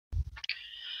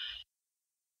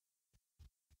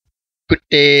Good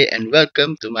day and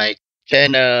welcome to my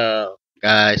channel,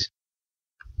 guys.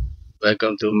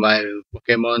 Welcome to my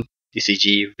Pokemon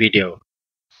TCG video.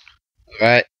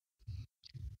 Alright,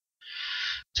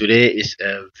 today is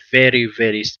a very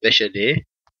special day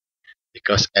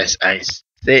because as I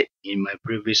said in my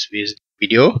previous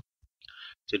video,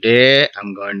 today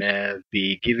I'm gonna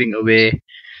be giving away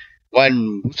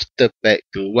one booster pack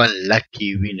to one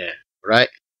lucky winner. Right?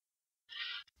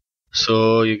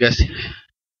 So you guys,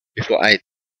 before I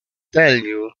tell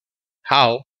you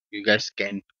how you guys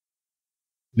can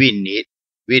win a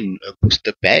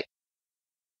booster pack.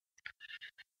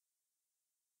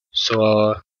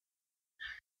 So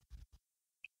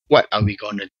what are we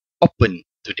gonna open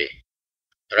today?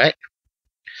 Alright.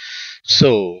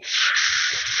 So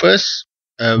first,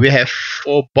 we have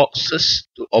 4 boxes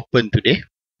to open today.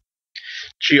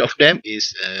 3 of them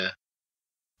is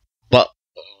bulk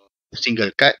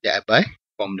single card that I buy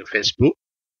from the Facebook,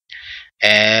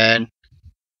 and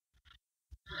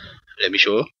let me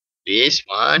show this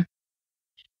one.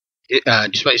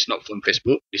 This one is not from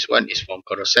Facebook. This one is from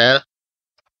Carousel,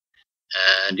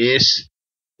 and this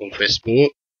from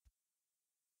Facebook,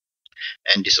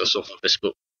 and this also from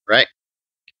Facebook. Right.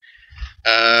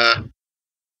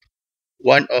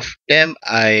 One of them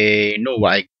I know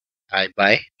what I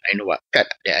buy. I know what card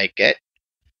that I get.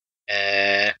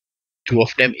 Two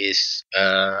of them is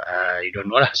I don't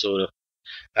know lah. So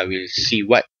I will see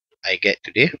what I get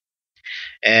today.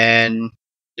 And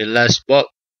the last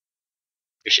box,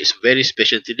 which is very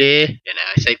special today, and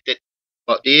I'm excited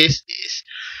about this, is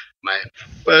my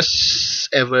first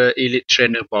ever Elite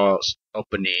Trainer box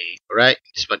opening. Alright,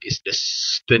 this one is the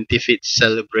 25th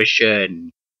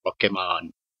celebration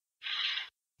Pokemon.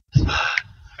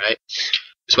 Right,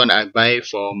 this one I buy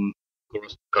from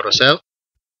Carousel.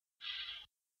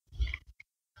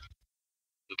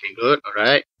 Looking good.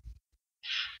 Alright,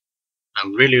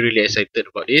 I'm really excited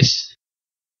about this.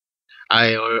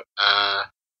 I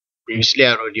previously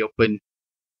I already opened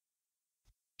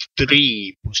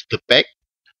 3 booster pack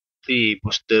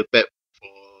for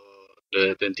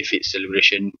the 25th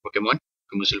celebration Pokemon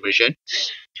celebration.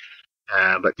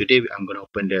 But today I'm gonna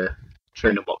open the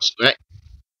trainer box. Right?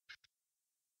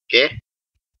 Okay.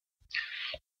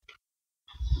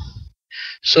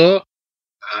 So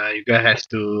you guys have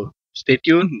to stay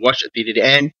tuned, watch until the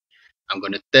end. I'm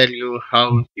gonna tell you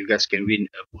how you guys can win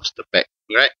a booster pack,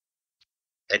 right?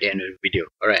 At the end of the video.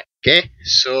 Alright, okay.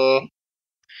 So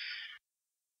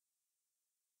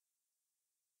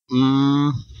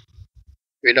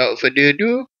without further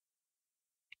ado,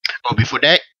 before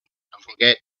that, don't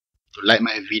forget to like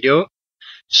my video,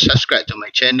 subscribe to my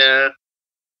channel,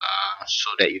 so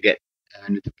that you get a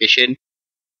notification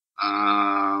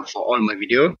for all my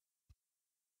video,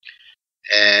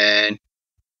 and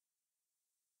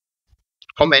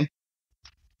comment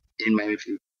in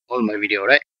all my video,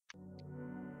 right?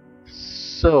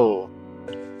 So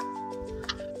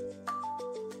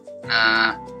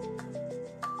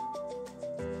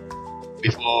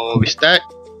before we start,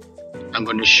 I'm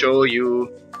going to show you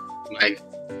my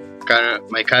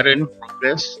current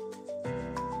progress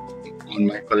on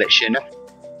my collection.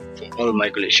 For all my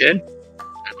collection,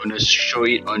 I'm going to show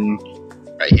it on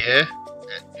right here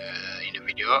in the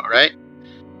video. Alright,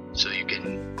 so you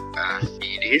can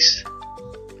see this.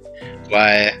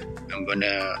 Why I'm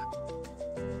gonna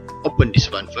open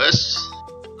this one first.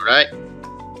 Alright,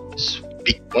 this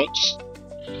big box.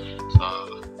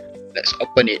 So let's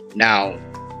open it now.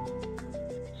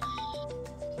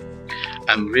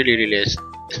 I'm really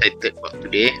excited about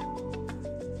today,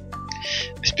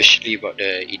 especially about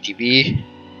the ETB.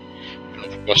 And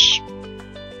of course,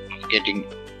 I'm getting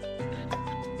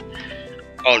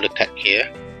all the card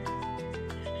here.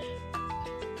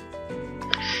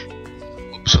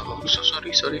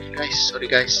 Sorry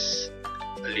guys,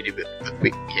 a little bit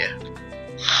quick here.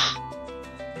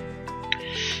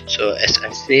 So as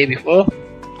I say before,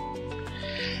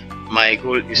 my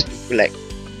goal is to collect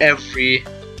every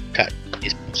card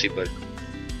is possible.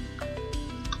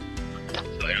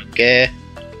 So I don't care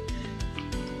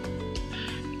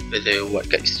whether what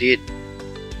card is it,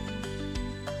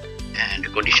 and the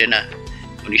condition at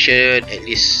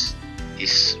least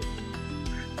is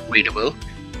readable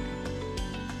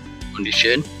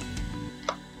condition.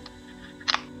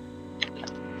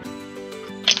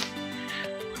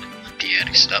 Tear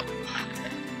this up.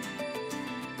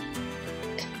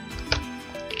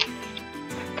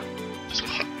 So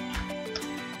hot.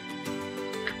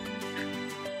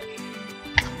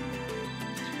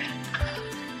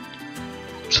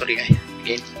 Sorry guys,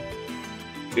 again.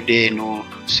 Today no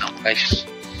sound guys.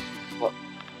 What?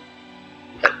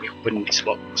 Let me open this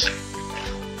box.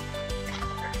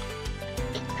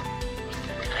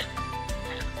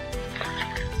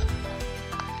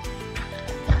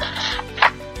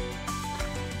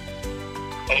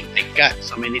 got.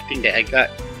 So many things that I got.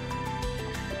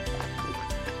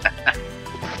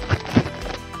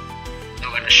 I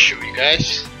want to show you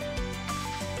guys.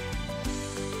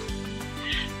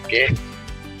 Okay.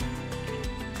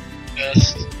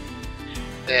 First,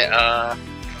 there are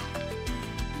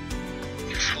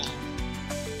full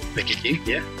packaging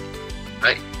here,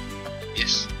 right?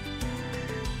 Yes.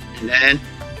 And then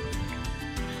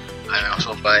I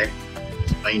also buy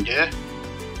binder,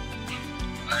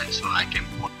 right? So I can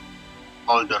put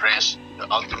all the rest, the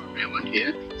ultimate rare one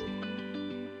here.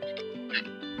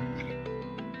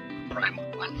 Primer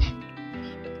one.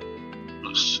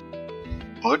 Looks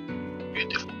good,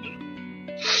 beautiful.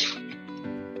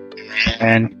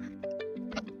 And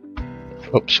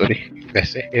oops, sorry,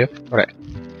 guys, here. Alright.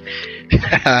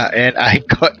 And I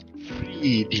got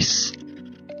free this.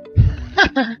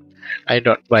 I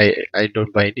don't buy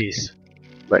this,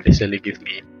 but the seller give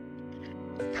me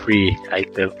free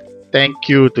item. Thank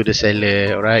you to the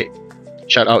seller. Alright,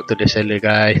 shout out to the seller,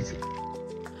 guys.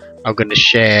 I'm gonna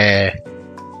share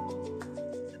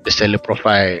the seller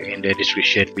profile in the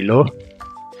description below.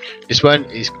 This one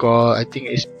is called, I think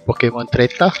it's Pokemon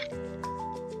Treta.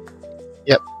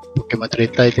 Yep, Pokemon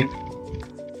Treta, I think.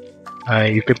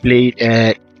 You can play it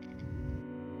at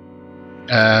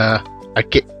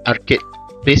arcade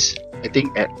place, I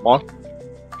think, at mall.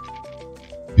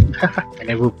 I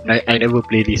never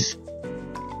play this.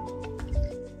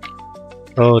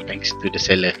 Oh, thanks to the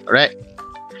seller. Alright,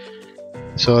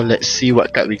 so let's see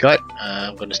what card we got.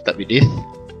 I'm gonna start with this.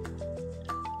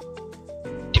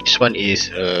 This one is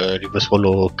a reverse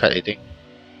holo card, I think.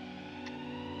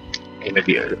 It may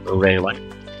be a rare one.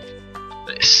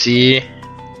 Let's see.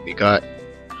 We got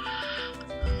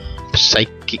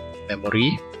Psychic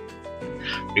Memory,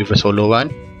 reverse holo one.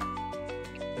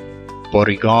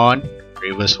 Porygon,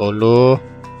 reverse holo.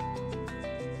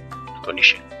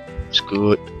 Condition, it's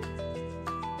good.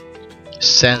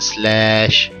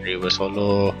 Sandslash, reverse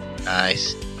holo,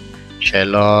 nice.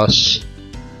 Shellos,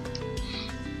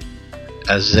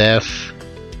 Azef,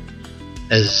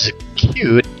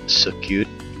 cute, so cute.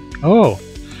 Oh,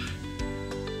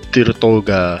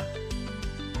 Tirtoga.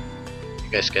 You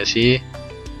guys can see.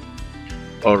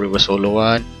 Or reverse holo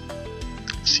one.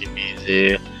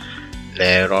 Simize,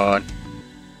 Leron,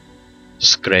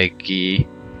 Scraggy.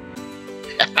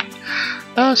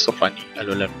 So funny.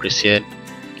 Alolan Prescient,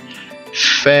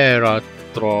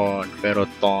 Ferroton,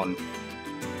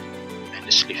 and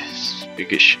the sleeves.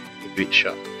 Big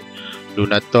shot.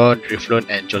 Lunaton, Drifloon,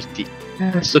 and Joltik.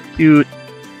 So cute.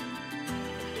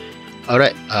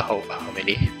 Alright, how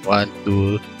many? 1,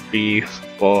 2, 3,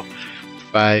 4,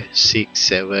 5, 6,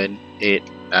 7, 8,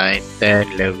 9,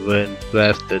 10, 11,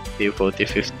 12, 13, 14,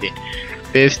 15.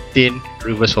 15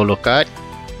 reverse holo card.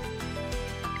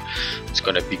 It's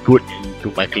gonna be good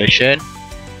into my collection.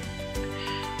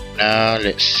 Now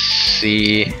let's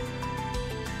see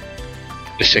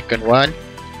the second one.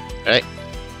 Right,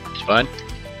 this one.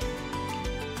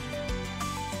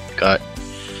 Got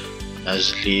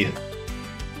Nuzleaf.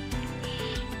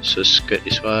 So skirt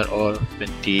this one all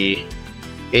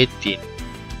 2018.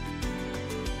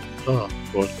 Oh,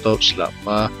 roll top,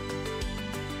 Slapma. I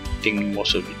think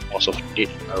most of it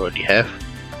I already have.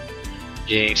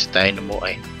 Jinx, Dynamo.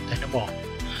 I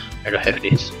don't have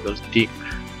this. Voltic,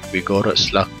 Vigorot,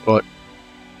 Slugpot,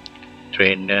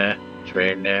 Trainer,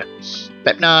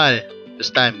 Pepnal. This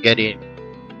time, get in.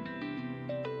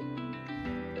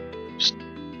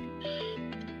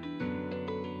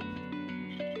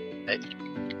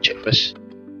 Check first.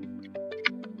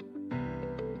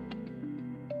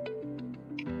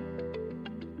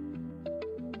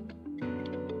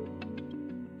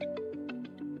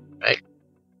 Right.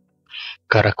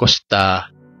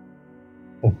 Caracosta.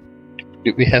 Oh,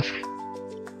 did we have?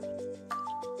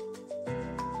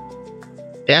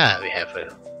 Yeah, we have a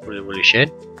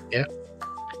Revolution. Yeah,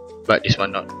 but this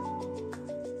one not.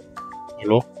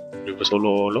 Holo, reverse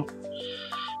holo.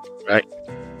 Right.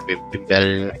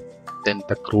 Bimbel,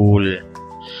 Tentacruel,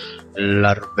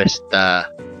 Larvesta,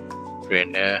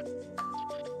 Trainer,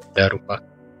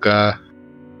 Darumaka,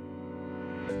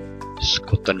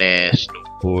 Scotones,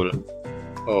 Snowball.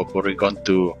 Oh, Porygon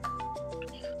 2,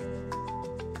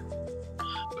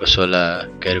 Cosola,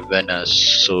 Carvana,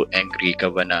 so angry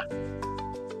Cavana,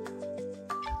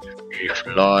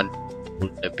 Riflon,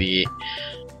 Bulnabi,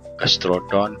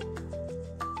 Castrodon.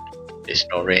 There's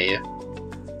no rare.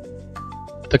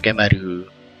 Tokemaru,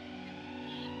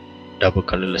 double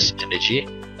colorless energy.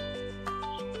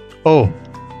 Oh,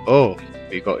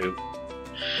 we got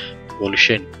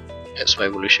evolution. That's my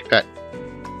evolution card.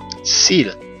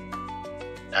 Seal,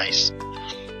 nice.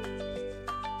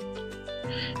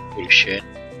 Evolution.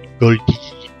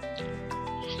 Goldie,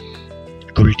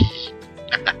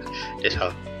 That's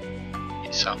how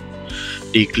it sounds.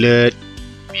 Diglett,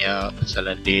 Meow,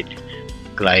 Salandit,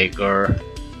 Gligar,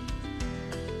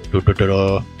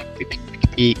 Dododo,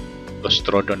 Pipik,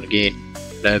 Gostrodon again,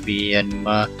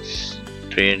 Labianma,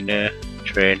 Trainer,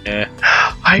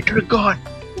 Hydreigon!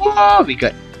 Wow, we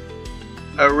got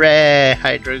a rare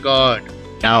Hydreigon!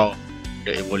 Now,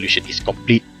 the evolution is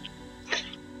complete.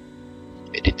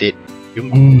 Meditate,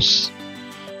 Yungoos.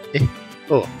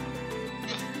 Oh,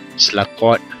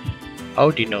 Slackwot,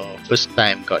 Audino, first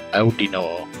time got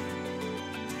Audino.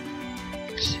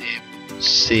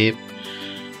 Same.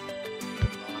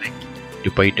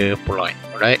 Divider Polite,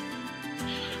 alright.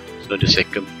 So the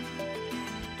second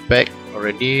pack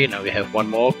already. Now we have one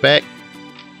more pack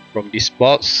from this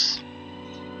box.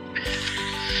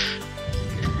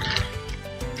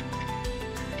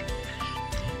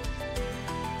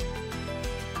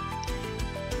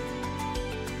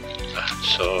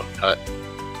 So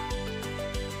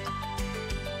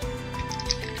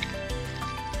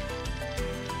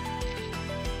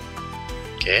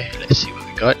okay, let's see what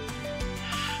we got.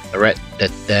 Red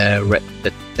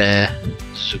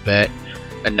Zubat,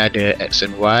 another X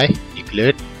and Y,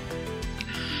 Diglett.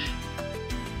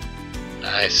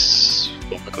 Nice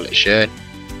for my collection.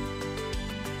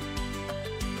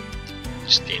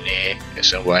 Stine,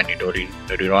 X and Y,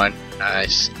 Nidoran,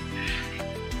 nice.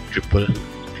 Triple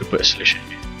solution.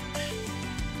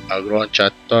 Agron,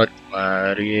 Chatot,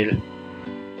 Maril,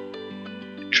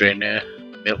 Trainer,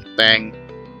 Miltank,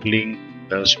 Blink,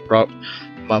 Bellsprout,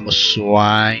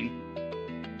 Mamoswine.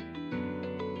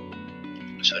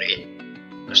 Sorry,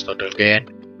 Gastodon again.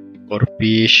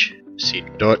 Corpish,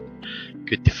 Seedot,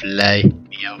 Cutifly,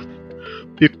 Meow,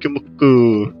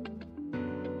 Pyukumuku,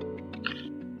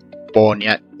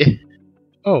 Ponyat.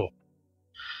 Oh,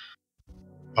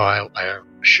 I'm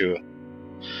sure.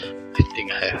 I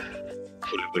think I have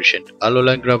full version.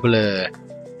 Alolan Graveler.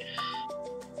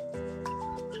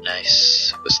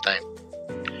 Nice, first time.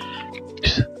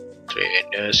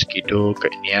 Trainer, Skido,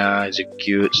 Kenya,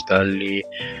 Execute, Starly,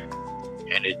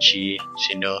 Energy,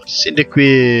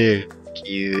 Cyndaquil,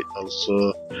 cute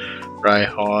also,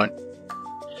 Rhyhorn,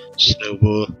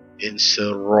 Snowball,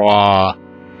 Incineroar.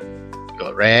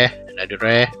 Got rare, another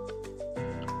rare.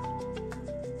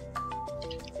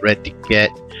 Red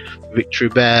Ticket, Victory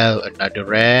Bell, another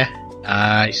rare.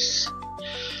 Nice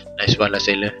one,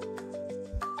 Sailor.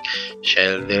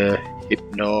 Shelter,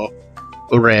 Hypno,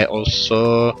 rare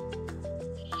also.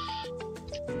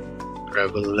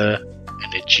 Graveler,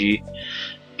 Energy,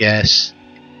 Gas,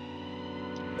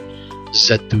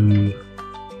 Zatu,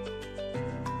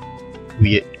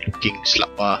 weird looking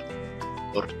Slappa,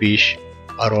 Corpish,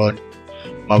 Aron,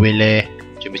 Mawile,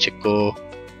 Chimicheko,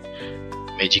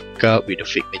 Magikarp with a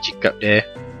fake Magikarp there,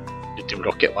 the Team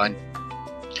Rocket one.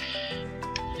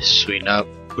 Swinub,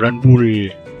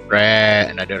 Granbull, rare,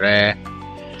 another rare.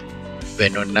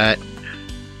 Venonat,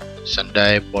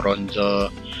 Sandai, Boronzo,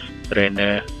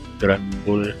 Trainer,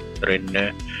 Granbull,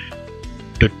 Trainer,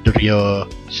 Dodrio,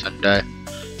 Sandai,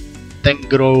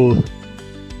 Tangrowth,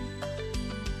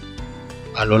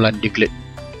 Alolan Diglett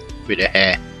with a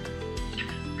hair,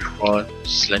 Ron,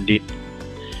 Slandit,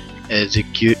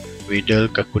 Execute, Weedle,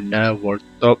 Kakuna,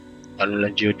 Wartop,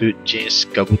 Alolan Geodude, James,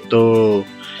 Kabuto,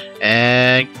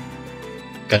 and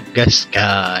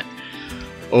Kangaskhan.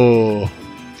 Oh,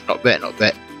 not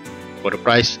bad for the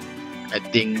price. I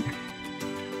think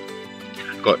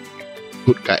I got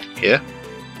good card here,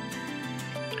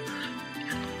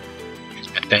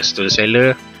 and thanks to the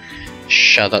seller.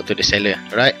 Shout out to the seller.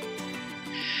 Alright,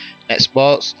 next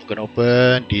box, I'm gonna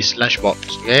open this lunch box.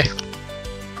 Okay,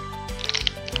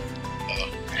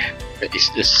 that is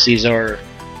the Caesar.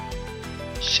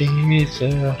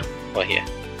 Oh, here.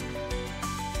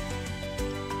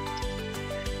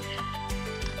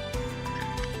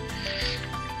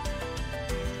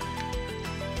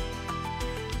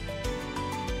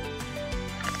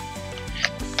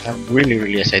 I'm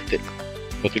really excited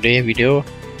for today's video,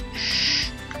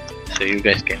 so you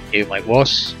guys can hear my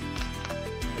voice.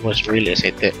 I was really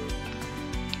excited.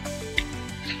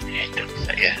 Ito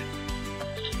saya.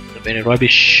 So very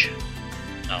rubbish.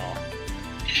 No.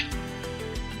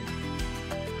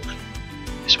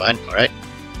 This one, alright.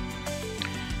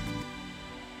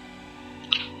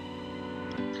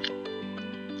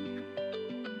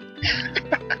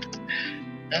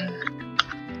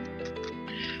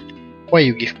 Why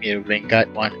you give me a blank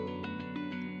card one?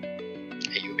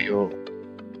 You.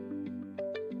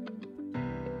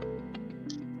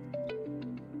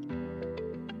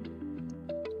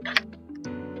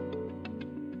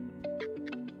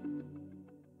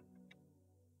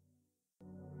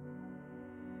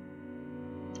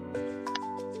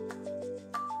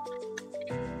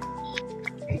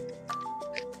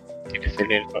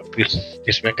 definitely not use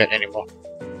this vanguard anymore.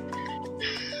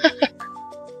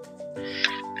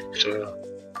 So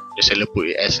just put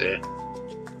it as a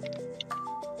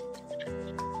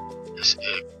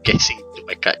guessing to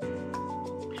my card. I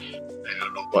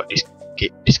don't know about this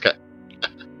card.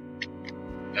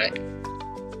 Right.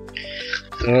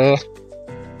 So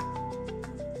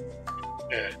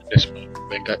that's my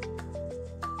vanguard.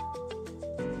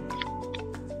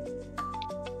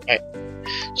 Right.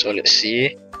 So let's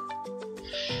see.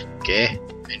 Okay,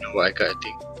 I know what I got. I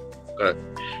think got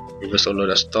reverse solo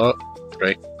the stock,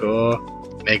 Draco,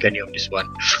 Meganium. This one.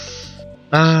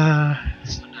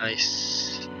 So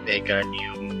nice.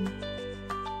 Meganium.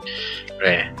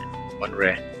 Rare. One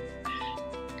rare.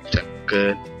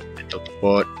 Jungle,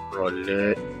 Metapod,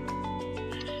 Roller,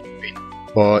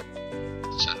 Windpod,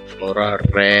 Sunflora,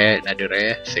 rare, another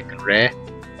rare, second rare,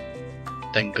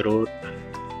 Tangrowth.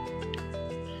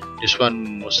 This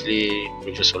one mostly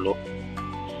reverse solo.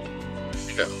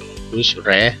 Who's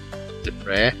rare, third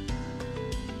rare,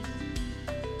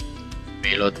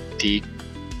 Melodic,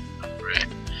 rare.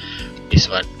 This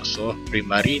one also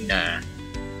Primarina,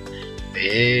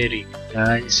 very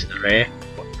nice, rare,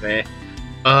 what rare?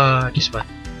 This one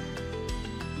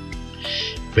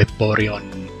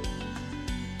Vaporeon,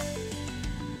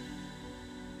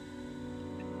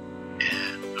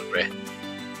 rare.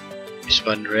 This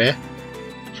one rare,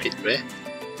 Fleet rare,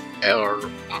 or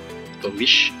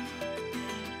Tomish.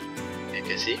 You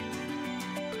can see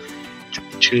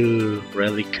Chuchu,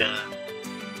 Relica,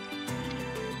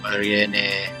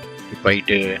 Marianne,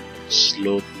 Spider,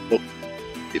 Slowpoke,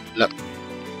 Dipluck,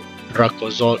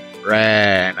 Dracozolt,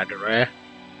 rare, another rare.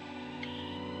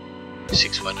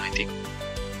 6-1 I think.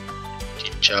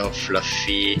 Chinchou,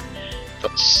 Fluffy,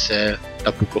 Toxel,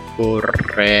 Tapu Koko,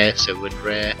 rare, 7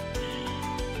 rare.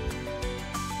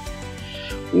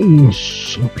 Ooh,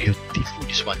 so beautiful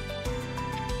this one.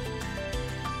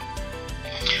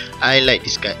 I like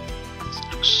this guy.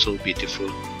 It looks so beautiful.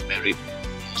 Very.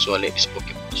 So I like this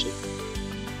Pokemon also.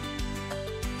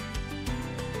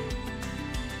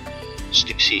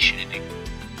 Steep Station I think.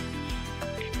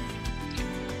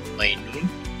 Mainun,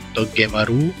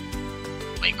 Togemaru.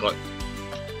 My god.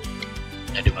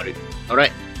 Another Maru.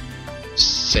 Alright.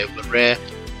 7 rare.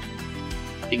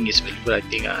 I think it's valuable. I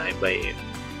think I buy it.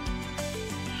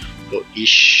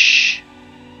 Ish.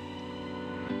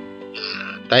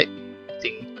 Type. I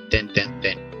think 10.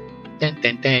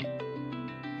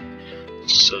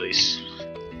 So it's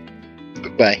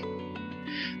goodbye.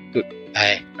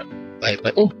 Bye.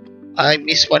 Oh, I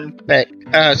missed one pack.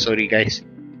 Sorry guys.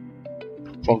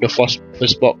 From the first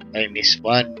box, I missed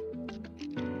one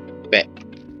pack.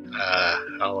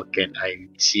 How can I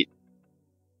miss it?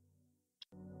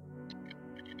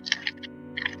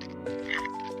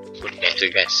 Put that to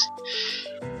guys.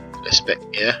 Let's back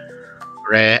here.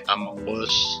 Rare Among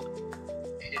Us.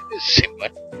 The same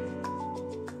one.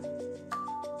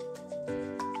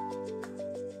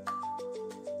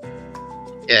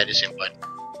 Yeah, the same one.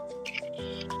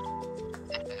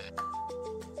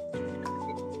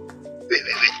 Wait.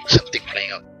 Something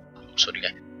flying out. Sorry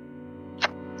guys.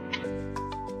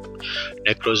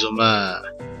 Necrozoma.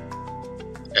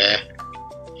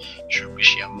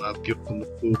 Shubishiyama,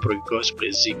 Pyukumuku, Progos,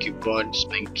 Prezikibon,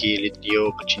 Spanky,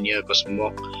 Litio, Cochinia,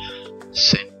 Cosmo,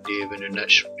 Sandy, Venonat,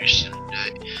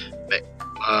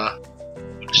 Magma.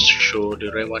 Let's show the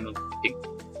right one.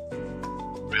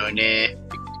 Rione,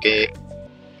 Pique,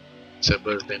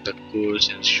 Saber, Tentacles,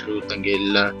 and Shrew,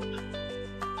 Tangela.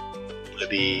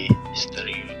 Maybe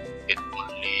Mystery, Get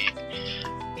Only.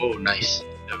 Oh, nice.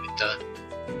 Davita,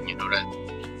 you know that.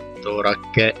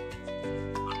 Toraket,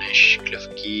 Onesh,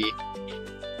 Klefki,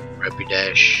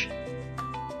 Rapidash,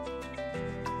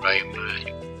 Primer,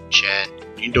 Chat,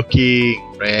 Indoking,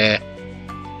 rare.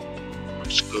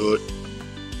 Looks good.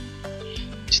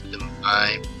 System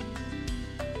I.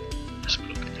 Let's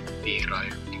look at the big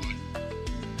right.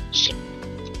 So,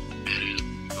 very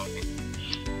good.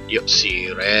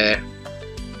 Deoxy, rare.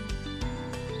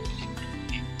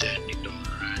 Nintendo,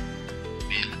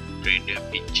 Mail, Trader,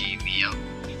 PG, Meow.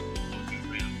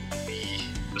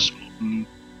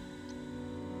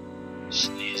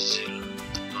 Sneasel,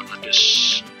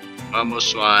 Tornadus,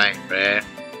 Mamoswine, rare.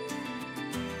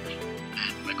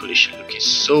 And my collection looking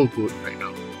so good right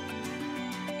now.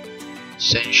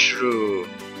 Senshru,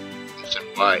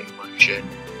 Y evolution.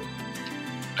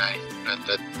 Nice.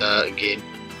 Ratata again.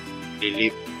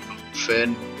 Lilip,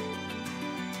 Fen,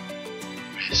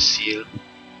 Seal,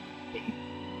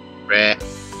 rare.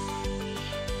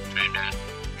 Trainer.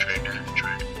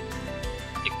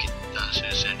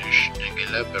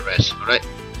 Angela Perez. Alright,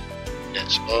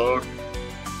 that's all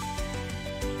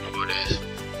for this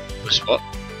spot.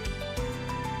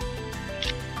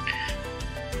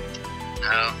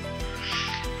 Now,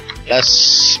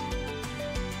 last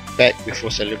pack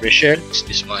before celebration is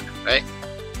this one, right?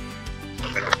 So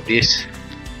I'm gonna put this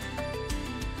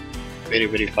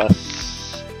very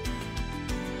fast.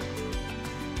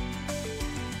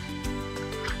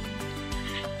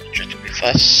 Try to be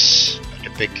fast. The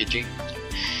packaging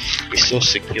is so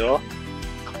secure.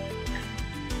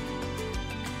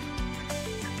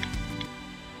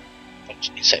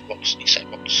 Inside box,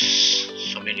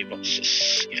 so many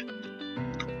boxes. Yeah.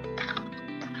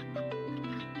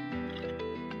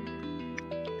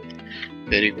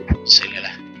 Very good. Sige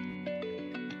lah.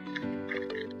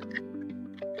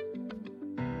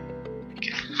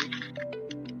 Okay.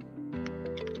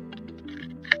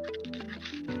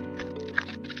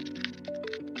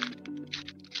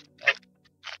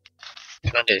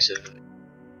 Now there's a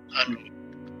I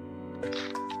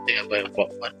think I buy a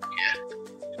box one. Yeah.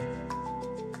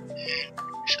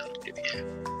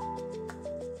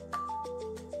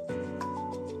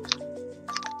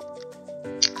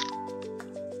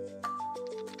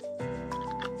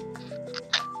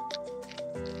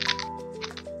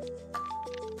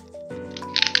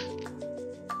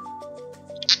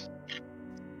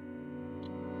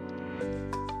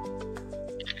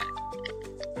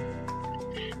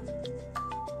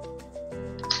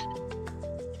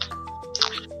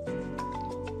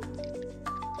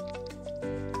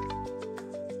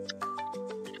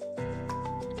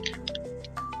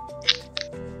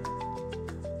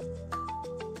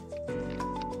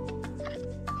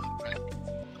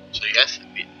 So yes, a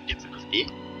bit difficulty.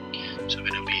 So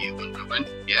gonna be one by one.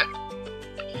 Yeah.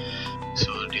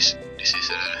 So this is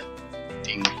a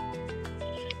thing.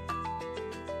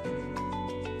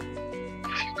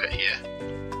 If you got here,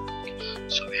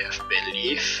 so we have bay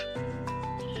leaf,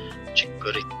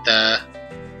 chikorita,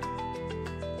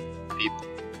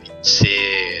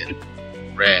 pizza,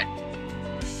 red.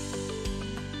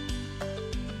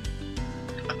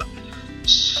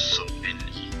 So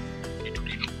many,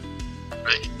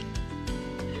 right?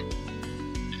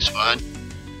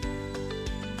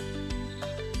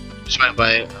 This one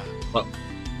by well,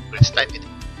 let's type it.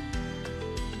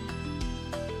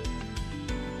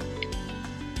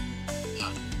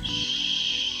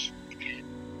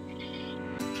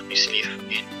 This leaf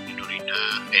in Dorina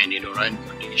and Idoran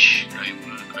British crime.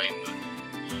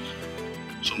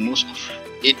 So most of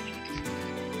it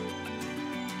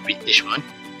British one.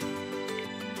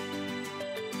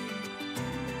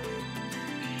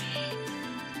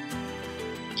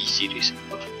 Series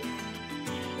of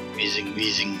Wheezing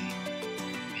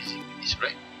is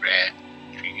right, rare,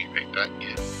 3 red card,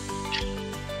 yeah.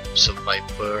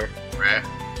 Survivor, rare.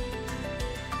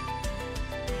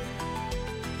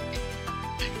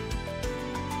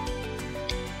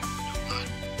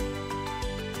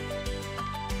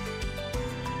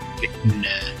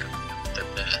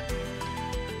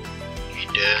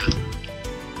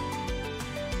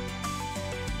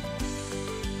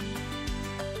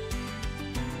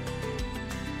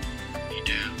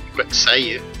 Quick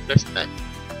saya last time.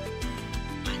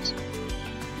 Nice.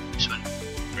 This one,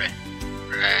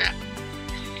 rare.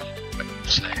 Quick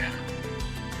saya.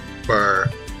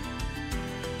 Per.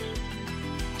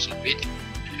 So bit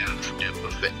have the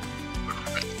perfect.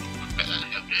 I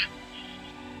have the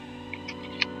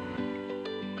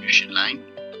fusion line.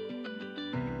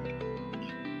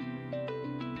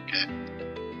 Okay.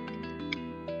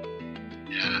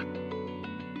 Yeah.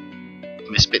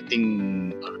 I'm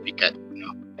expecting all the cut.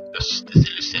 Because the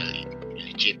Carousel is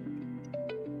really cheap.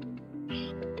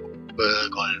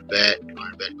 Gold bet,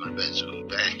 so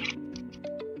back.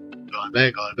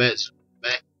 Gold bet, so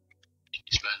back.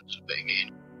 This one, so back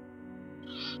again.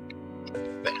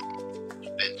 Bet.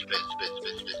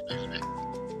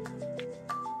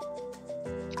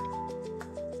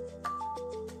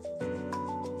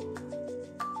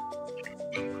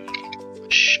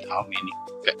 How many?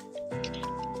 Bet.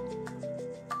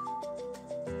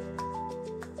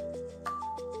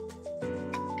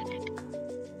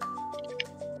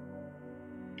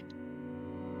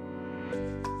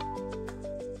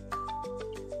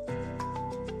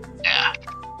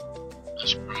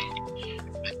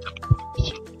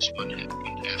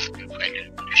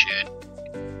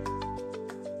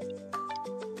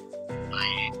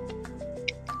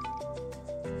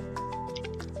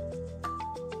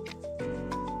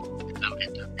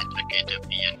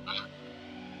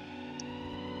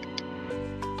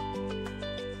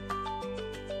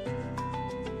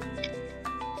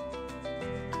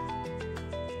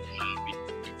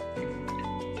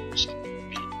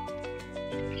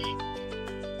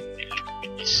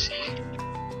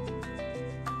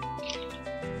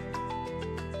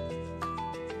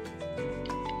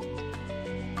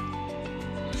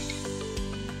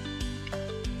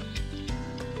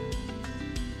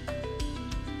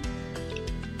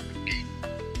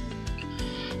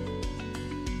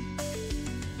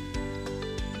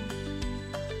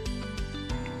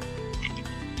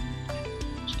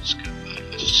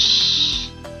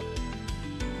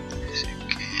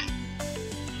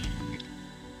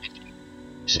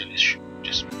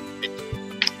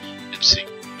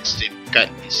 card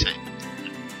inside.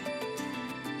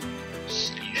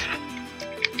 Sleeve.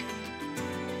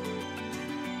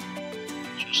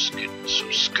 So good,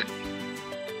 so good.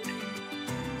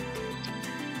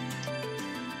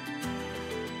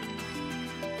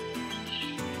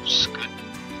 So good.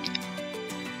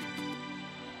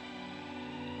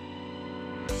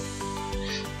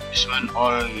 This one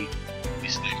all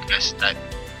is the grass type.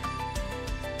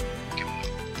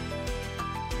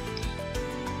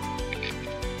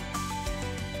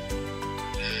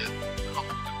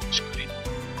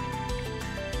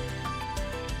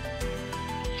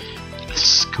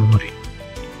 Scoring.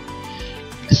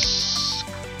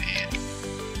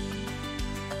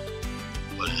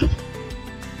 Well,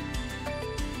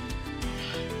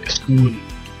 spoon.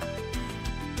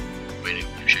 Very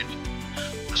efficient.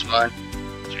 This one.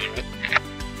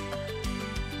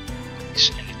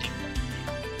 Is anything.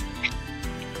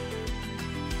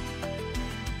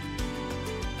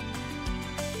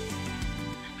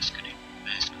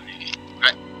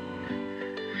 Right.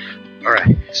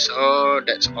 Alright, so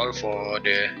that's all for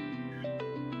the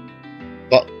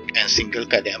bulk and single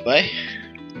card that I buy.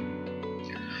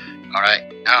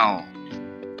 Alright, now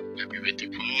I'll be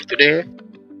waiting for you today.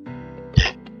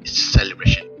 It's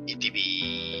celebration ETB.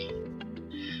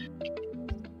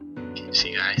 Can you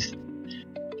see, guys?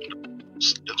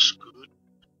 Looks good.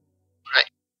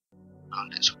 Alright, now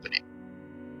let's open it.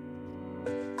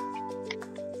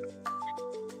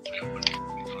 Open it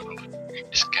in front of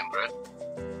this camera.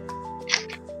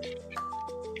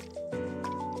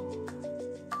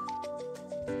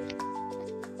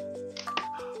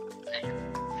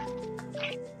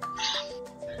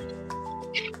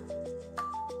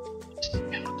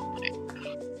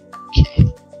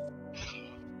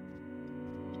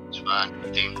 I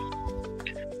think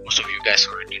most of you guys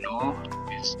already know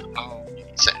is how the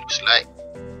inside looks like.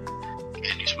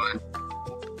 And this one,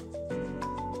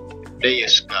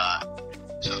 player's card.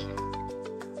 So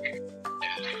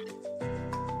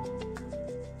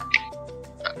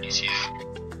got this here.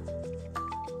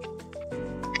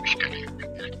 Which card I have?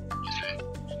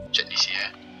 Check this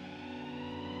here.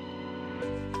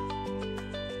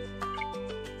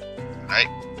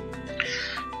 Right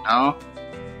now.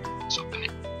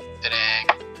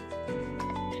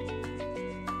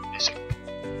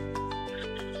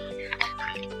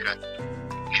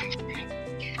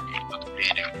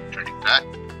 That.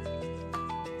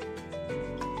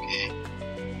 Okay.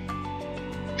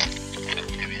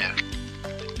 Here we have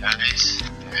guys.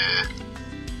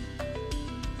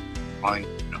 Point,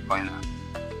 no point.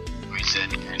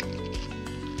 Wizard and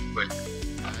good.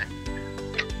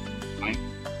 Point.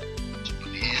 So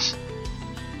this.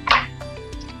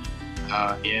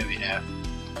 Here we have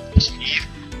sleeve.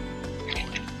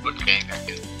 Okay,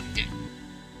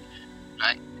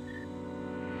 right.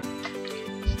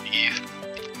 Sleeve.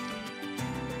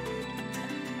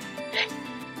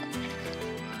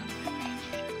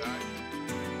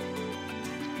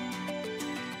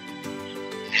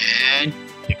 And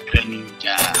the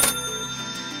Greninja.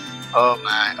 Oh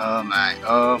my, oh my,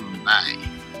 oh my.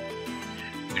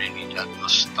 Greninja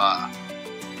Ghost Star.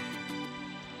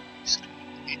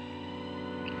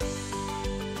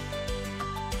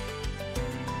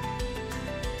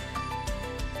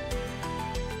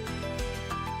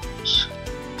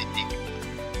 I think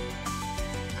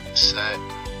side.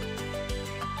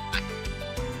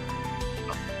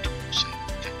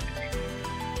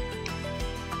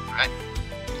 Right?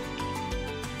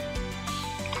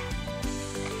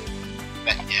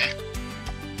 But yeah,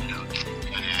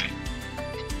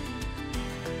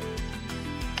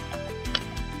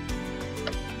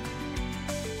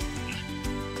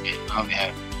 okay, now we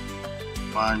have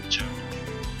 1, 2,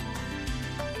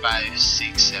 5,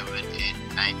 6, 7, 8,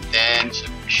 9, 10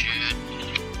 submission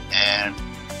and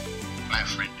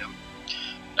 5 random.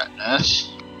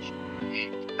 Darkness,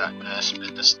 darkness,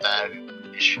 better style,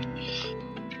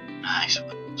 nice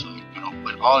one. So you can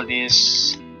open all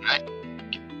this, right?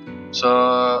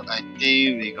 So I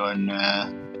think we're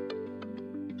gonna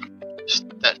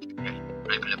start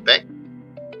regular pack.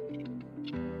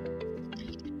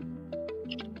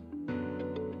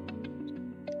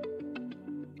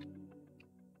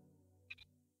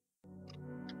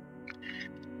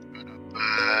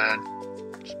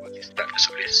 Darkness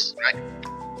of this, right?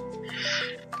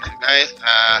 So guys,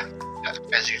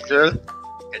 as usual,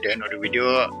 at the end of the video,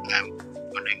 I'm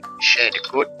going to share the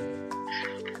code.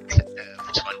 The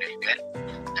first one that you get,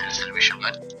 and the celebration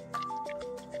one.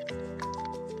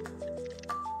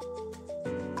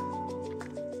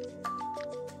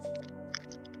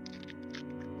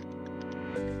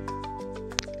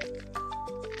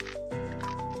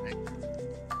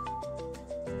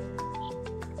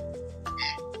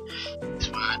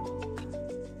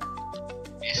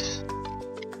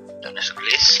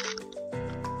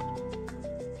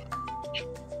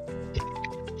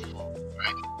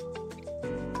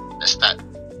 let's start.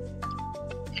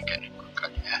 You can cut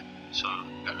here. So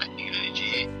got lightning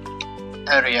energy.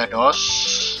 Area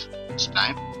DOS. This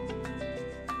time.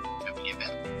 Family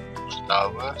event.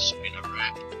 Tower. Spinner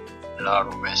red. Laro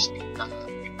West.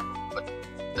 But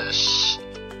this.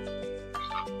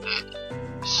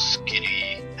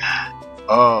 Skitty.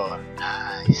 Oh,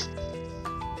 nice.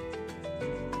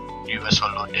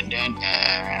 Universal load and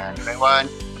red one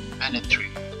and a 3.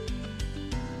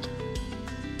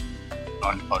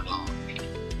 Non-follow.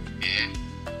 Okay.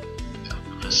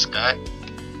 First card.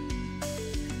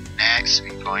 Next,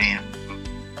 we're going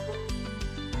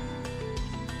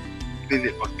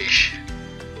Vivid for fish.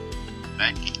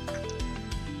 Right?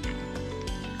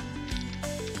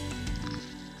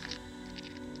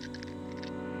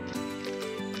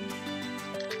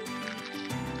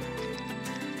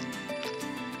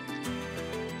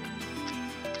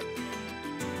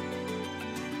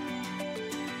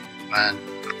 One,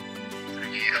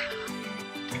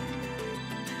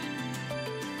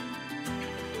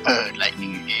 3.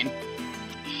 Lightning again.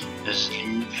 The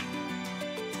sleeve.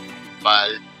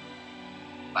 Ball.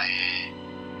 By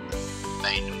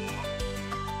Dynamo.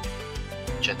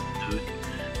 Chatut.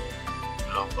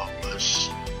 Low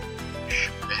bubbles.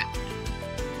 Shubet.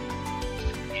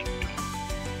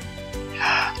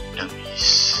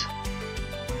 Dummies.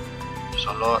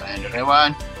 Solo and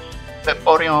Rewan.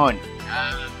 Vaporeon.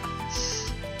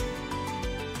 Yes.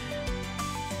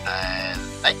 I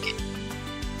like it.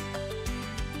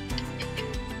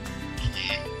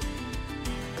 Okay.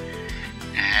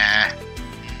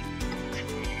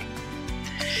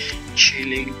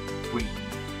 Chilling wing.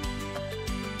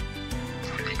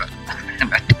 We got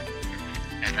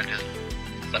another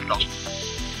Shoutout.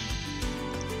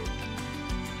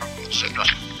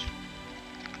 Shoutout.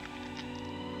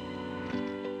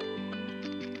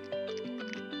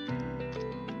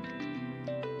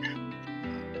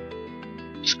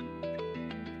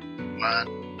 One,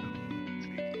 2,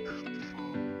 3,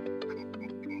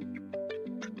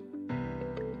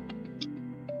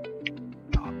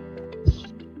 4.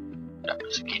 Dapat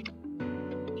sikit.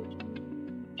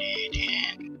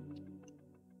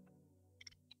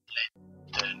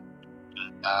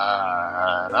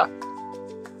 Tara.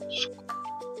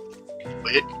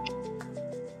 Wait.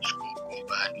 Skuko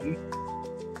bahan.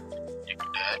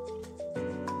 Dikdat.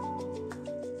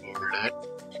 Bullet.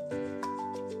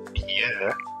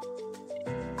 Here.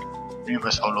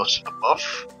 Reverse almost above.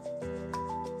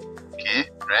 Okay,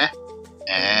 rare.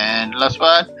 And last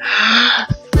one.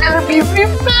 Selby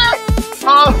back.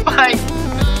 Oh my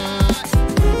god.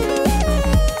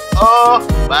 Oh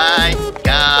my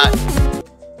god.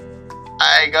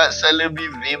 I got Celebi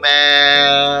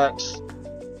VMAX.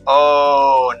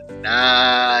 Oh,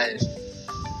 nice.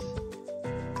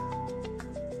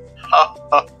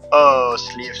 Oh,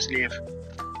 sleeve.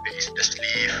 Where is the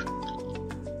sleeve?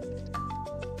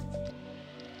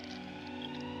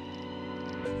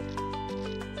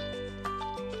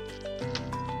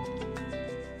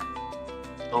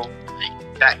 Oh my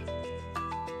god.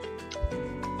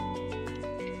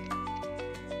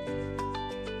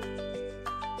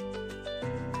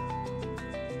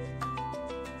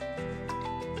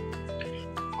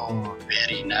 Oh,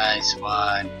 very nice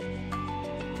one.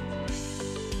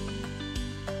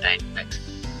 Dynamax.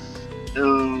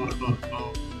 Oh.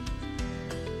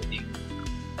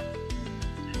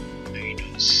 I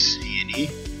don't see any.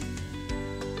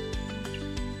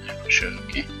 I'm not sure,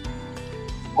 okay.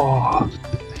 Oh,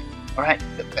 alright,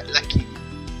 the bad lucky.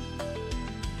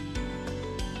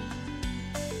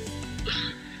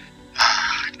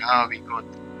 Now we go to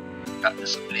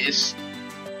this place.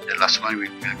 The last one we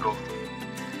will go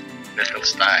Battle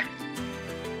Style.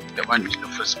 That one is the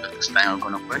first Battle Style I'm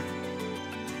gonna play.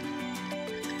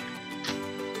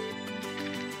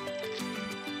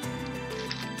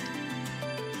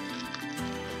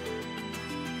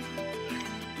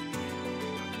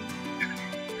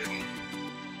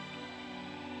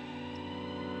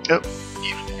 Yep.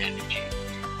 Give energy.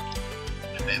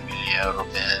 The familiar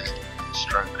rebel,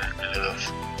 struggle, love,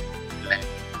 land,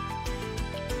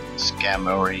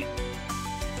 scammery,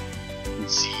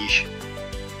 siege,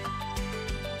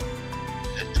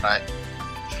 the tribe,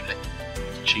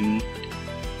 fletching,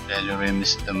 Delaware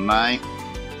Mr. Mike.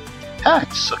 Ah,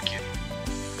 it's so cute.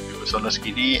 It was solo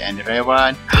skinny and the rare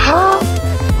one.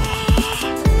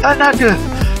 Another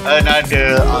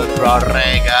ultra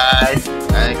rare, guys.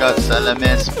 I got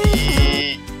Salamis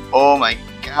B. Oh my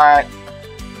god.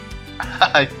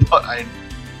 I thought I'm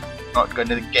not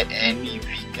gonna get any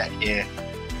free card here.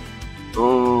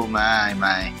 Oh my.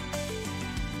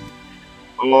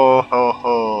 Oh ho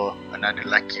ho. Another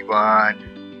lucky one.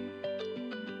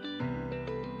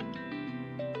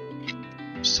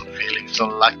 So feeling so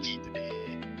lucky today.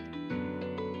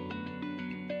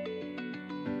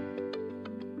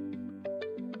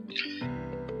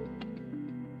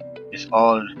 It's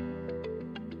all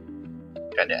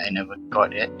that I never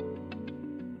got it.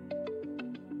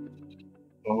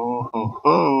 Oh ho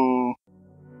ho!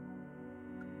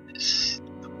 Let's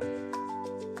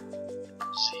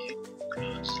see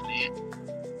closely.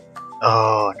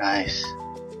 Oh, nice.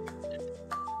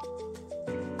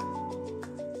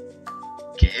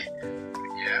 Okay.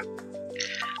 Yeah.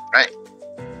 Right.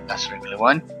 That's regular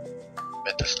one.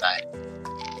 Better style.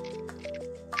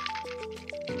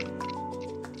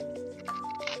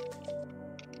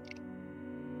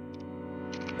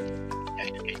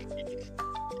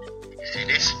 See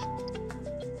this?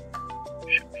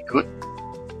 Should be good.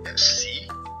 Let's see.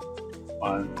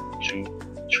 1, 2,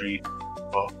 3,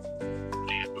 4.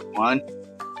 3, good one.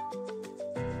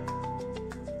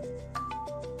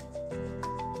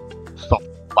 Stop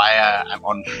fire! I'm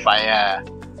on fire!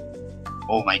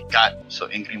 Oh my god! So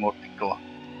angry more people.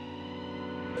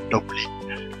 Double.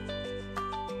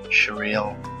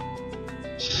 Shrill.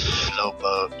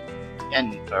 Slowbug.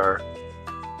 Enter.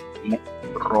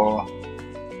 Raw.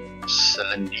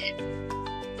 Slendy.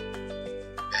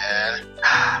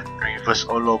 Reverse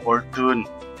Holo Fortune.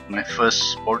 My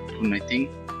first Fortune, I think.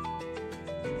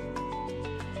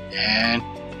 And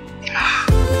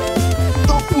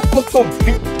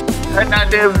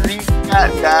another Vika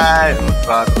guy.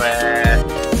 Correct.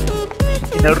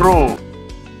 In a row.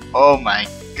 Oh my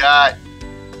god.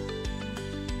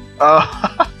 Oh.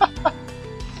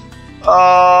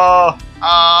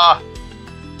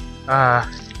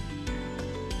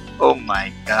 Oh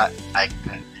my god, I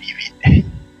can't believe it.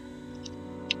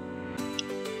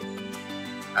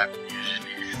 I'm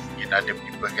usually seeing other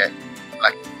people get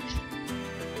lucky.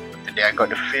 But today I got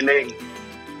the feeling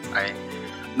I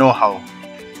know how.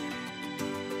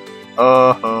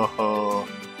 Oh ho ho.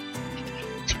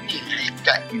 3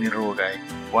 cut in a row, guys.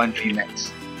 1 VMAX.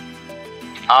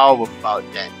 How about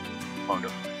that? On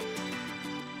the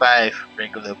 5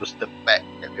 regular booster pack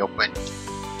that we opened.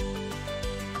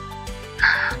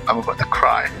 I'm about to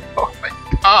cry. Oh my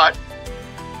god.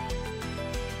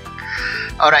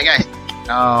 Alright guys.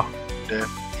 Now the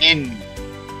main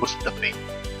booster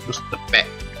pack.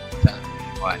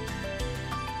 One.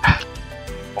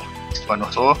 Oh, this one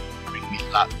also bring me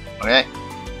luck. Okay.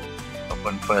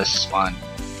 Open first one.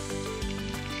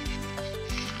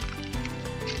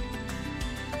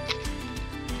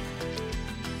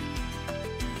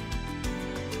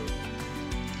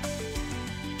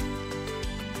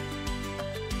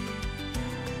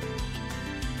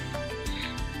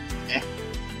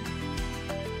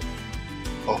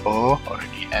 Oh,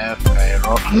 already have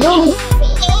Cairo. No!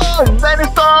 Oh,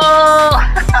 dinosaur!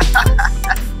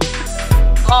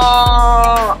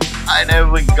 Oh, I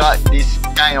never got this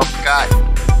kind of card.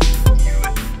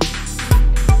 Even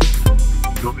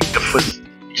doing the first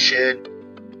edition,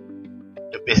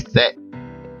 the best set.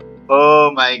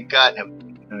 Oh my god!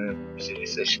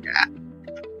 Research.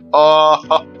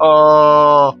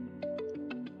 Oh,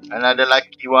 another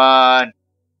lucky one.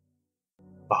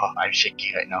 Oh, I'm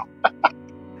shaking right now.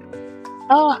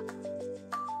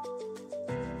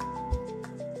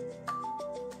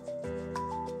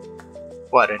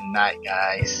 What a night,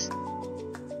 guys.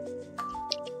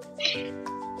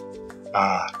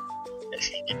 Let's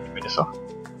see, get rid of this.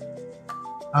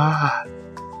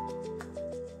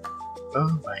 Oh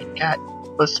my god.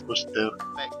 First booster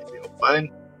pack that we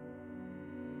open.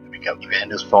 We got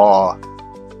Defenders 4.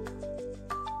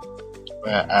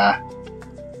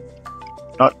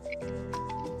 Not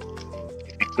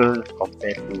typical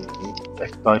compared to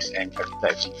Blastoise and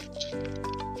Carousel.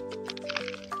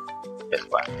 That's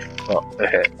why I thought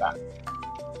ahead.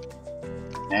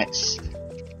 Next.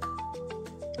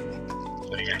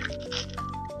 Sorry guys.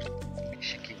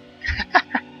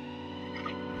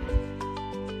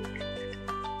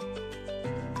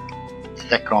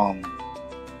 Second.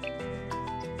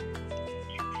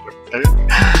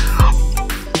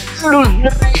 Loser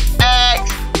X.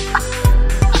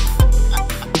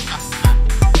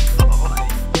 Oh my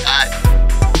god.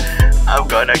 I'm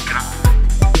gonna cry.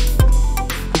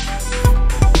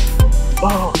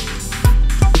 Oh.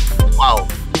 Wow.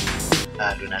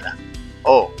 Lunala.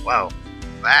 Oh, wow.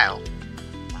 Wow.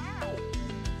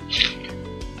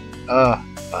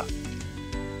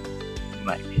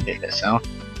 Might hate that sound.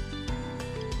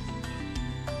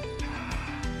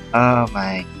 Oh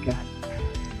my god.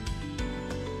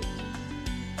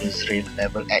 This real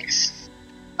level X.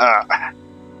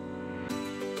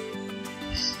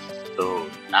 So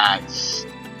nice.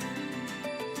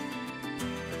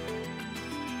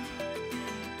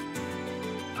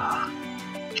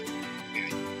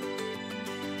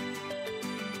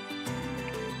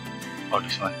 All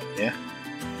this one, yeah.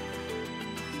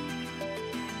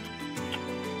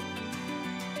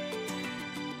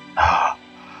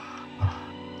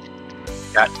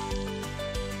 Got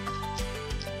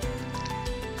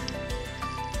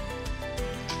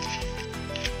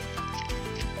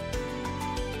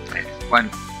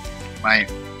my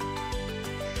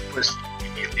first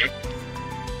ETB,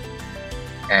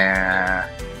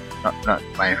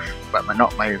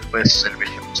 not my first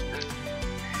celebration booster,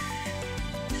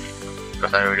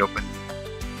 because I already opened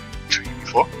 3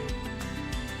 before.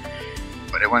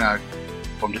 But the one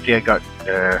from the 3 I got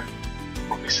the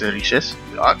Professor Research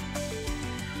block.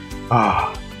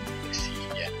 Let's see,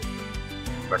 yeah.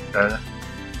 But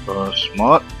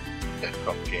Cosmod,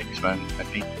 okay, this one I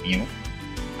think new.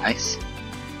 Nice.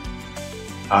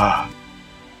 I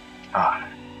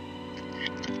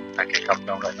can come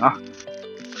down right now.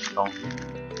 Down.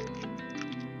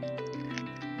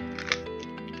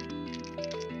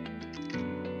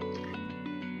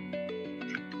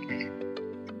 Okay.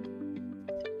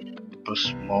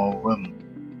 Small worm.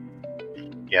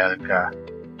 Yaga.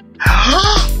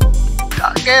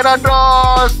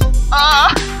 Gyarados!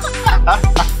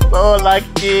 So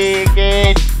lucky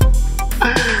again.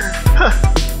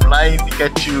 Flying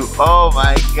Pikachu, oh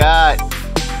my god.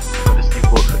 Honestly,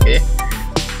 okay.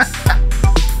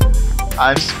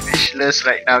 I'm speechless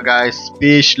right now, guys.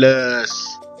 Speechless.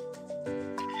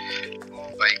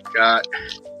 Oh my god.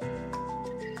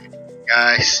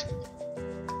 Guys,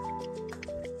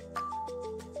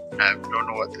 I don't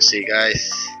know what to say,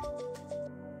 guys.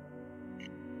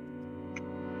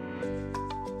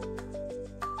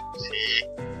 See,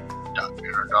 Dark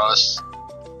Gyarados.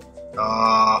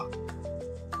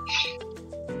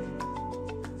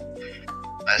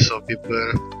 I saw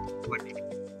people putting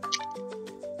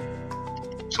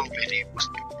so many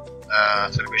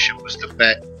celebration booster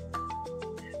pack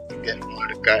to get all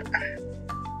the card.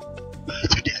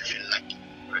 Today I feel lucky.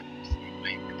 Right?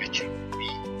 Flying Pikachu.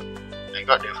 I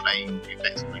got the flying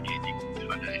effects already. I think this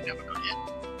one I never got yet.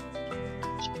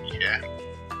 So yeah.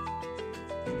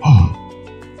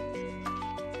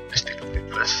 Let's take a look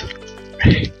first.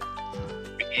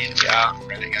 Begin, we are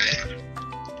ready, guys.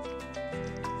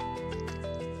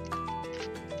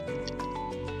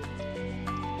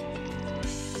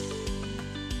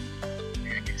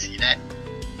 See that?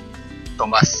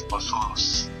 Thomas also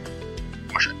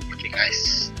motion looking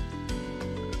nice.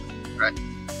 Right.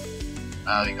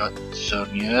 Now we got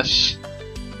Xerneas.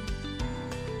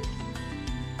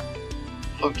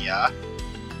 Logia.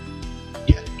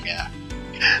 Yeah.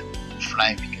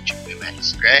 Flying Pikachu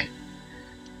events, okay?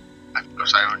 Of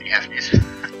course I only have this.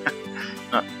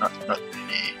 not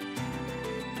really.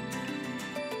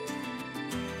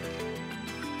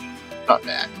 Not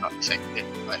that I'm not excited,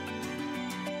 but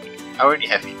I already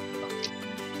have it.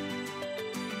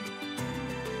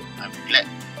 I'm glad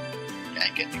that I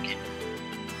get the kit.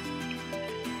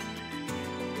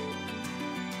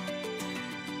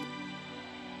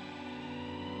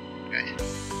 Guys,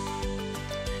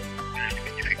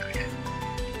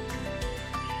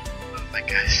 oh my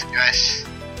gosh, guys!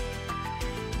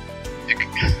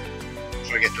 Don't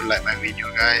forget to like my video,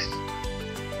 guys.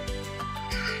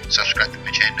 Subscribe to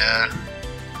my channel.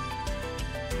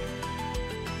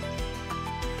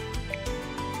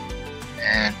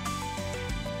 And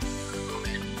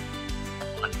comment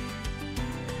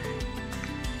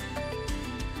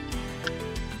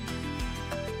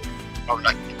on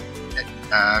like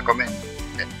that, comment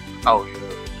that how you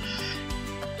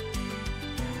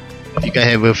if you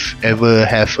guys ever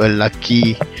have a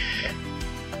lucky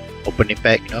opening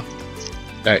pack, you know,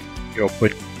 like you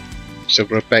open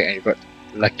several pack and you got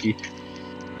lucky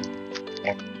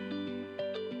on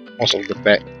most of the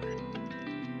pack,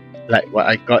 like what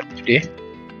I got today.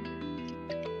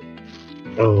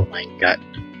 Oh my god.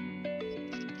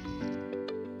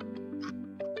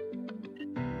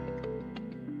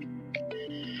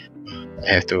 I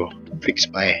have to fix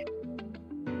my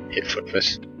headphone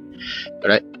first.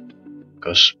 Alright.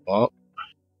 Cosmog.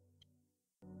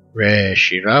 Rare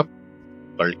Shirap.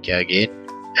 Palkia again.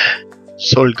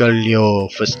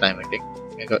 Solgaleo. First time I think.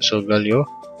 I got Solgaleo.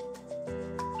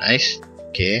 Nice.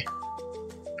 Okay.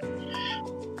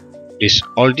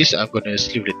 All this I'm gonna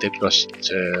sleeve later because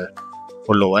it's a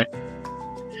hollow one.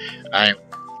 I'm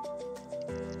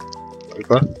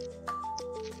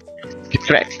keep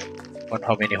track on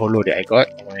how many hollow that I got,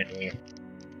 how many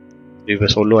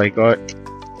reverse hollow I got,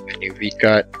 how many V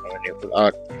card, how many full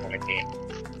art, how many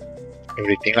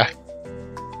everything lah.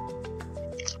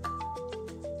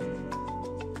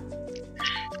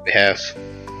 We have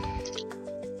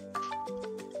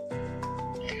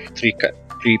 3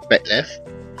 pack left.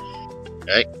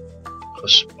 Right,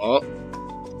 Cosmog,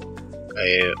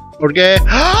 Forget.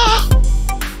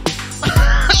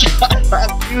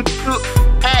 You two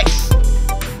X.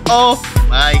 Oh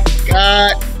my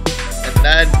god.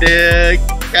 Another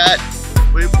cat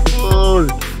purple.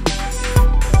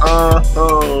 Oh.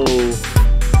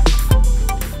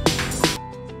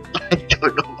 I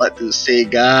don't know what to say,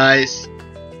 guys.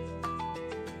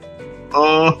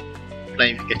 Oh,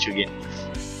 flying Pikachu again.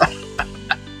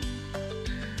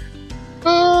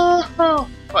 Oh,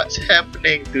 what's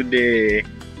happening today?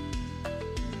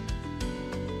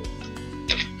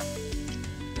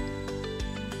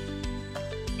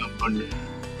 I'm gonna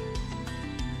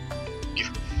give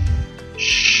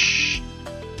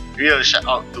real shout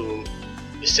out to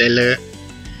the seller.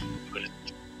 I'm gonna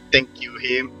thank you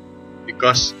him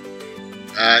because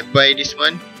I buy this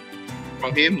one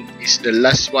from him. It's the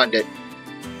last one that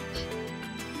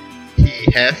he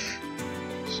have.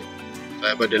 So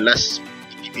I bought the last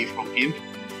ETB from him,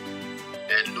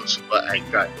 and looks what I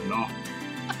got, you know.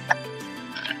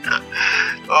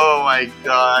 Oh my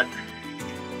god.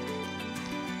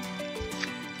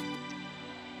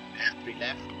 And 3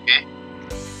 left, okay.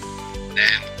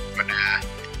 Then I'm gonna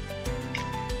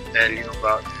tell you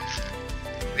about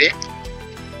it.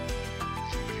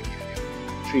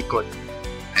 3 code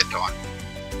later on.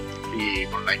 3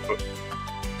 online code.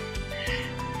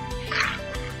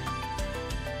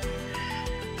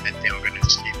 And then we're gonna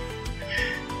sleep.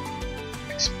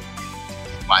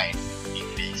 Fine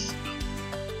English.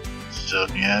 So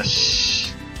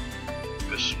yes,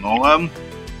 because malam,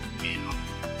 you know,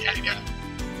 jaga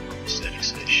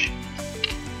research.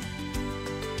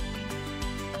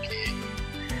 Okay.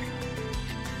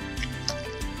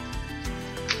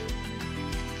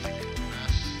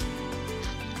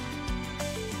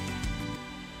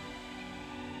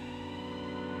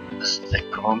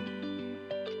 Second,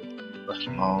 pas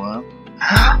malam.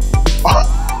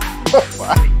 Oh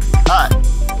my god!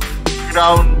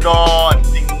 Ground on,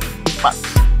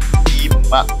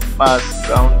 Timak mas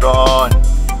ground on.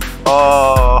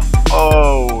 Oh,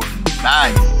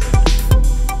 nice.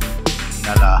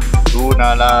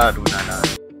 Dunala.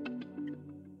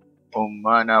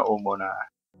 Omona.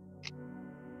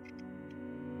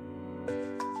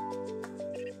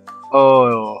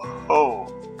 Oh.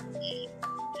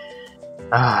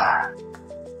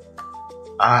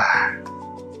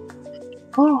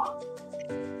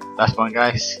 Last one,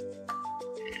 guys.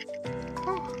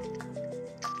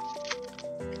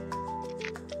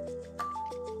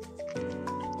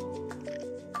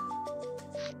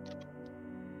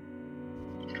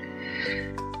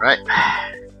 Right.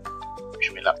 Wish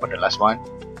me luck for the last one.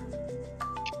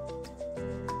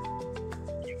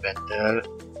 Inventor.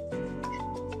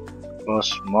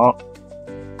 Smoke.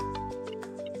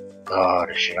 Oh,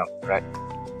 the shit up, right?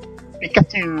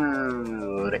 Pikachu!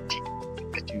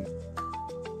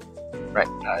 Right,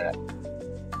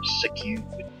 so cute.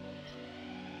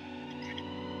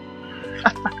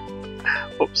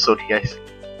 Oops, sorry guys.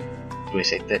 Too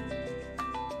excited.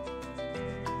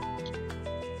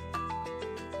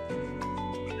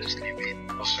 Let's leave it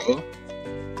also.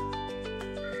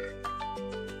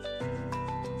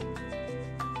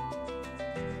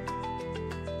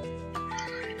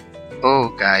 Oh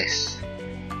guys.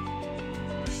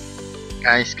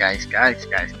 Guys.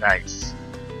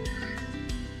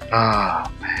 Oh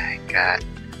my god.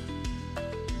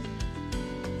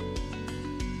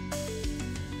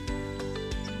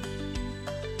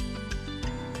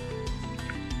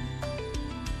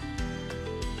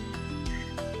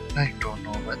 I don't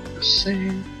know what to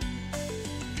say.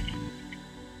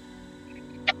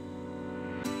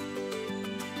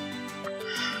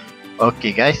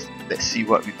 Okay guys, let's see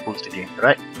what we pull today,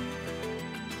 right?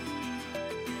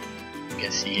 You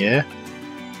can see here.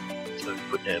 So we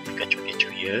put the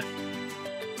Pikachu here.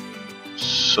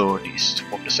 So this is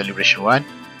from the celebration one.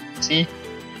 See?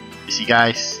 You see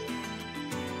guys?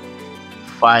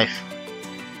 5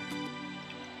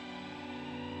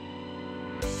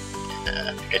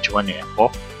 Pikachu 1 and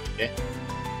 4. Okay.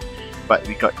 But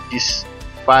we got this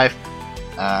 5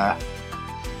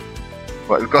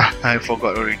 what we got? I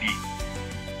forgot already.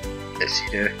 Let's see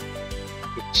the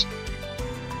oops.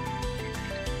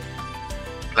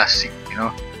 Classic, you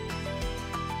know.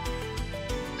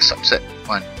 The subset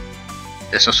one.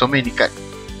 There's so many cards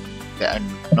that I'm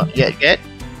not yet get,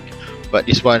 but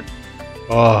this one,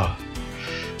 will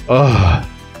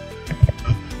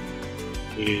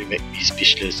make me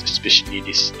speechless, especially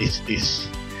this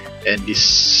and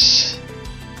this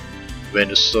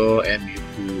Venusaur and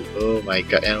Mewtwo. Oh my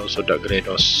god, and also Dark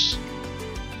Gyarados.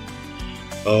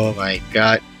 Oh my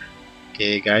god.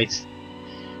 Okay guys,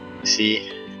 you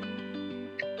see,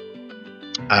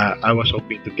 I was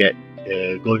hoping to get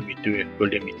the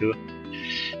golden meteor,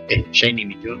 shiny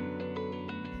meteor.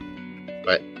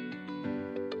 But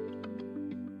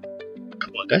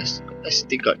come on, guys, I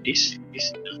still got this.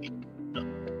 No.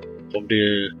 From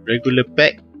the regular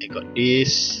pack, I got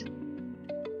this,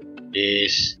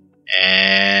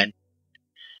 and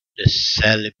the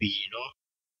Celebi.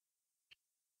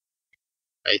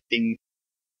 I think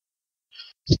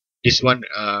this one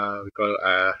we call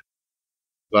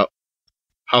about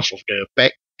half of the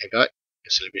pack I got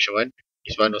the celebration one.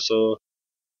 This one also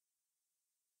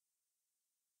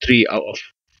 3 out of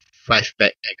 5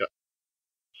 pack I got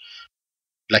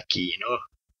lucky.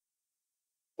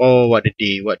 Oh, what a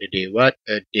day, what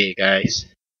a day, guys.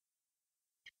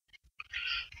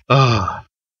 Oh,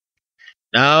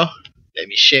 now let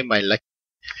me share my luck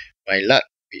with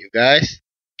you guys.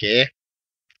 Okay,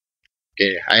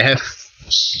 I have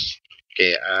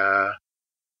okay.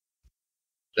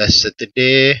 Last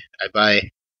Saturday I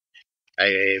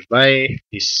buy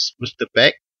this booster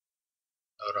pack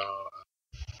around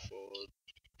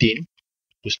 14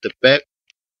 booster pack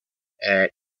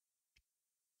at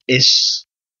Ace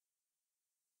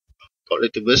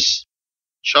Collectibles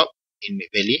shop in Mid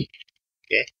Valley.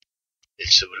 Okay,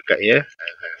 there's several card here. I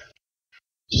have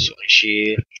Sword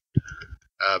Shield,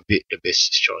 the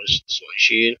best choice, Sword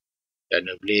Shield,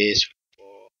 Thunder Blaze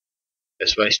for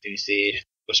Advice to save,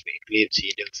 Cosmic Eclipse,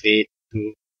 Hidden Fate,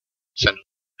 2, Sun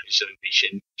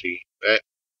Reservation 3. Right?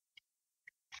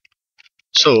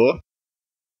 So,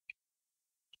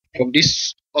 from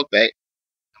this all pack,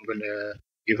 I'm gonna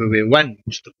give away one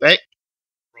booster pack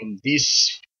from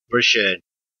this version,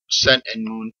 Sun and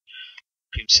Moon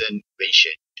Crimson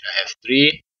version. I have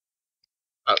 3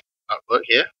 artwork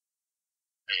here.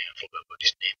 I forgot about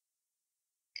this name.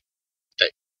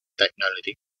 Type null,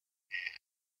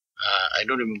 I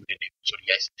don't remember the name. Sorry,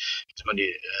 guys. It's only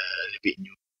a little bit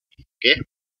new. Okay.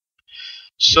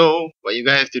 So what you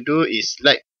guys have to do is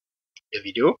like the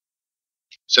video,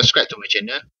 subscribe to my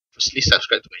channel. Firstly,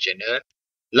 subscribe to my channel,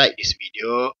 like this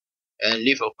video, and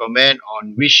leave a comment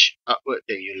on which artwork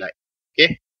that you like.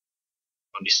 Okay.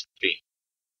 On this 3.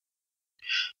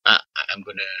 I'm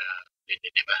gonna name the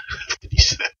name after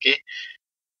this. Okay.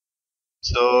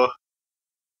 So,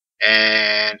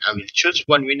 and I will choose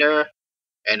one winner,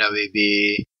 and I will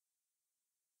be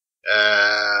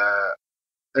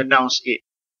announce it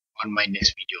on my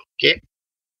next video. Okay.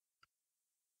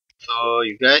 So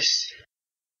you guys,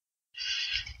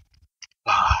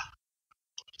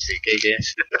 okay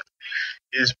guys,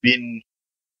 it's been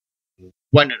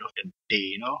one of the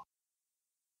day.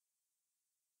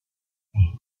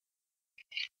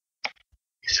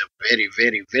 It's a very,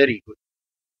 very, very good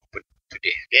open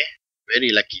today. Okay,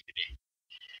 very lucky today.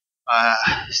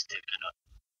 Still cannot.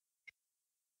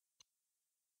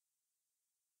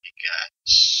 We got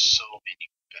so many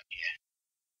cards here.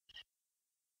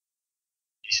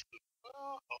 This two.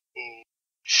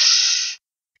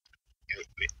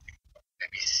 Wait, let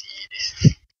me see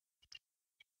this.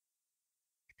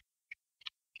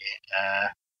 Okay,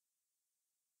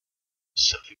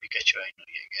 Sophie Pikachu, I know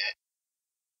you get.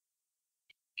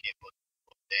 Okay, both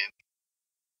of them.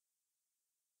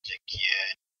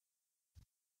 Zakian,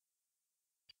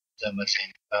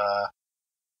 Zamazenta.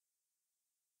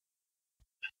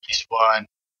 This one.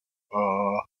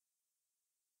 Oh,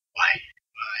 why?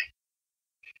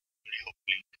 Really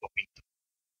hoping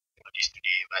for this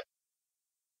today, but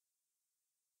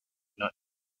not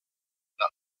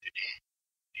today.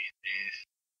 This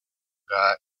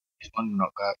got this one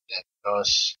not got that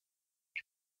because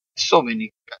so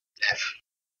many got left.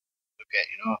 Look at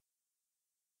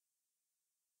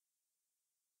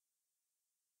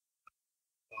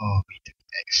oh Mewtwo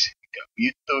EX. We got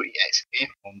Mewtwo EX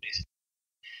from this.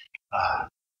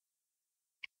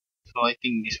 So I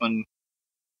think this one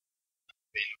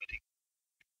very limiting.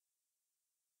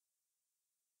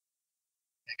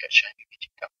 I got shiny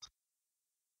Pikachu.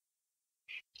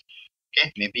 Okay,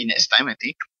 maybe next time I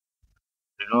think.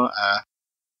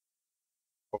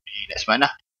 Probably next month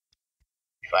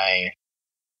if I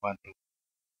want to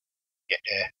get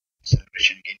the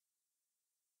celebration again.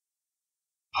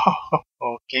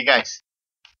 Okay guys.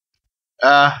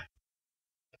 I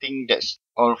think that's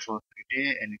all for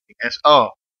today. Anything else? Oh,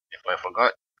 if I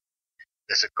forgot,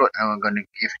 there's a code I'm gonna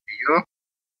give to you.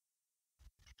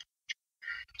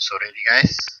 So ready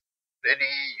guys?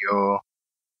 Ready your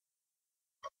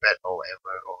pad or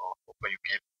whatever or open your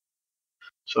game.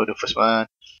 So the first one,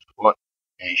 what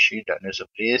and she darkness of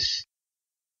bliss,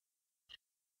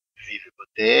 vivid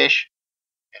voltage,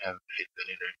 and I'm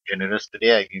feeling generous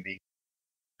today. I give you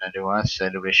another one,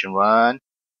 celebration one,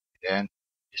 then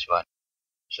this one.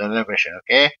 Celebration,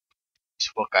 okay? It's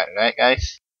 4 card, right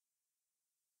guys?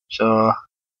 So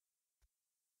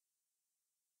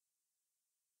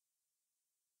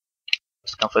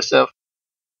first come first serve.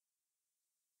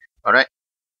 Alright.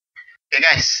 Okay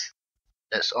guys,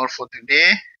 that's all for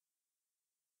today.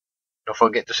 Don't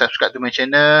forget to subscribe to my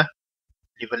channel,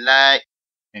 leave a like,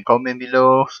 and comment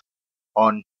below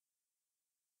on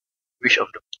which of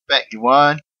the pack you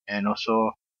want, and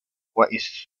also what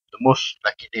is the most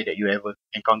lucky day that you ever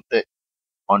encountered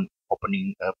on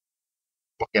opening a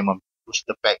Pokemon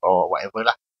booster pack or whatever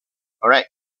lah. Alright.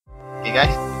 Okay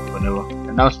guys, I'm gonna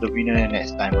announce the winner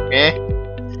next time, okay?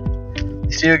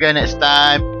 See you again next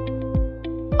time.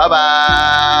 Bye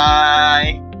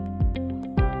bye.